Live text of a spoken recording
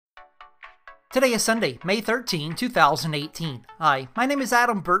Today is Sunday, May 13, 2018. Hi, my name is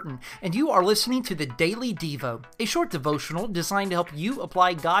Adam Burton, and you are listening to the Daily Devo, a short devotional designed to help you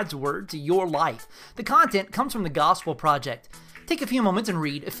apply God's Word to your life. The content comes from the Gospel Project. Take a few moments and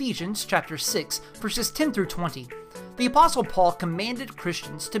read Ephesians chapter 6, verses 10 through 20. The Apostle Paul commanded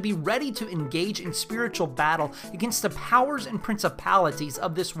Christians to be ready to engage in spiritual battle against the powers and principalities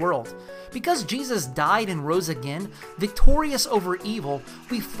of this world. Because Jesus died and rose again, victorious over evil,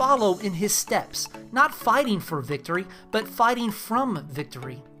 we follow in his steps, not fighting for victory, but fighting from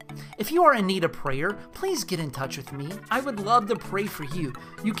victory. If you are in need of prayer, please get in touch with me. I would love to pray for you.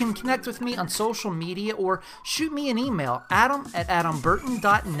 You can connect with me on social media or shoot me an email,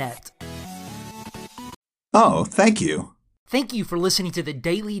 adam@adamburton.net. Oh, thank you. Thank you for listening to the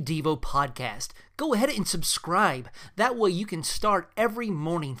Daily Devo podcast. Go ahead and subscribe. That way you can start every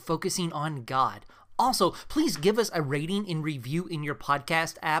morning focusing on God. Also, please give us a rating and review in your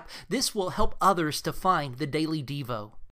podcast app. This will help others to find the Daily Devo.